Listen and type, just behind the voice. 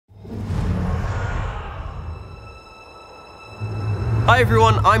Hi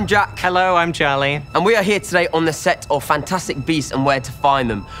everyone, I'm Jack. Hello, I'm Charlie. And we are here today on the set of Fantastic Beasts and Where to Find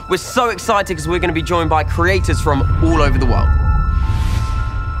Them. We're so excited because we're going to be joined by creators from all over the world.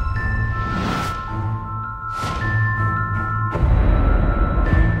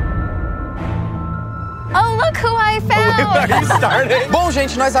 Oh, look who I found! Are you starting? Bom,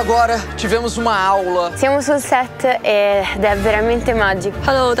 gente, nós agora tivemos uma aula. Siamo sul set ed è veramente magico.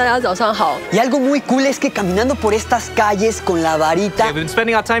 Hello， 大家早上好。 Y algo muy cool es que caminando por estas calles con la varita. We've been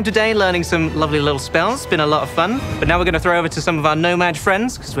spending our time today learning some lovely little spells. It's been a lot of fun. But now we're going to throw over to some of our nomad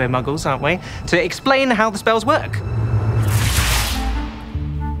friends, because we're muggles, aren't we, to explain how the spells work.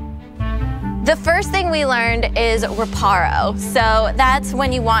 The first thing we learned is reparo. So that's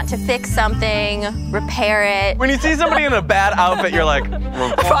when you want to fix something, repair it. When you see somebody in a bad outfit, you're like,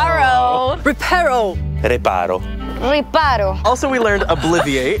 Reparo. Reparo. Reparo. Reparo. Also, we learned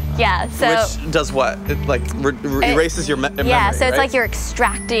obliviate. Yeah, so... Which does what? It like erases your memory, yeah, so it's right? like you're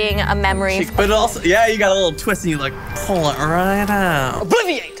extracting a memory. But it also, yeah, you got a little twist and you like pull it right out.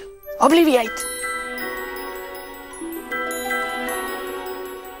 Obliviate. Obliviate.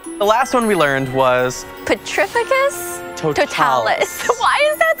 The last one we learned was Petrificus Totalis. Why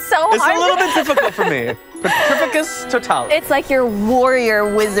is that so hard? It's a little bit difficult for me. Petrificus Totalis. It's like your warrior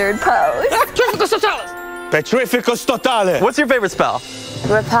wizard pose. Petrificus totalis. Petrificus totale. What's your favorite spell?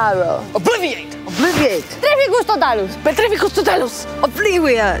 Reparo. Obliviate. Obliviate. Petrificus totalus. Petrificus totalus.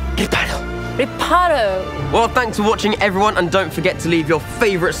 Obliviate. Reparo. Well, thanks for watching, everyone, and don't forget to leave your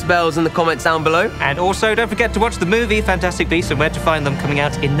favorite spells in the comments down below. And also, don't forget to watch the movie Fantastic Beasts and Where to Find Them coming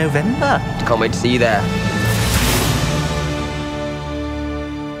out in November. Can't wait to see you there.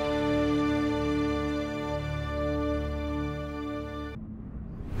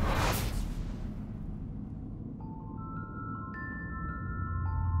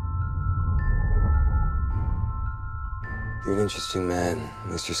 You're an interesting man,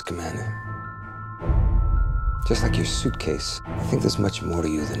 Mr. Scamander. Just like your suitcase, I think there's much more to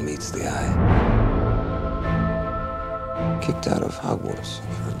you than meets the eye. Kicked out of Hogwarts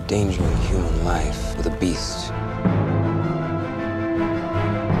for endangering human life with a beast.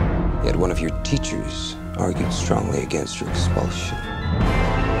 Yet one of your teachers argued strongly against your expulsion.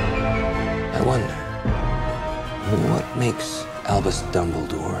 I wonder, what makes Albus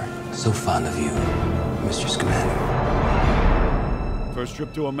Dumbledore so fond of you, Mr. Scamander? First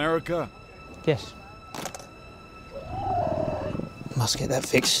trip to America? Yes. Must get that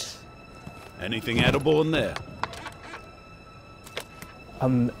fixed. Anything edible in there?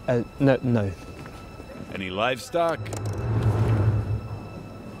 No. Any livestock?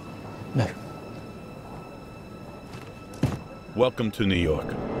 No. Welcome to New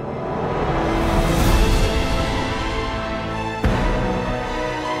York.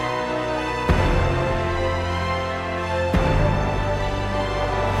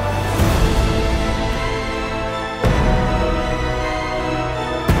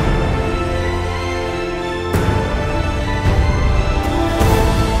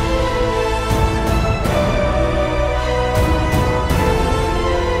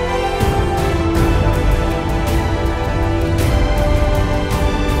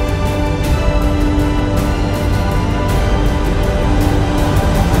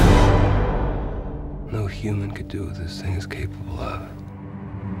 No human could do what this thing is capable of.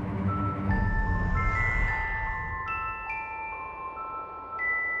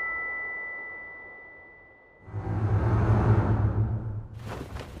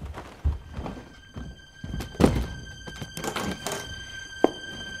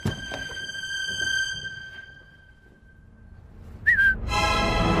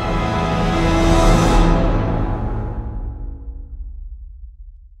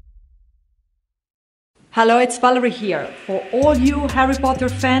 Hello, it's Valerie here. For all you Harry Potter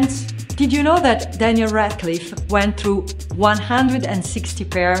fans, did you know that Daniel Radcliffe went through 160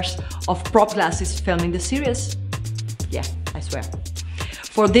 pairs of prop glasses filming the series? Yeah, I swear.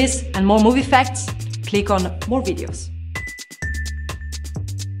 For this and more movie facts, click on more videos.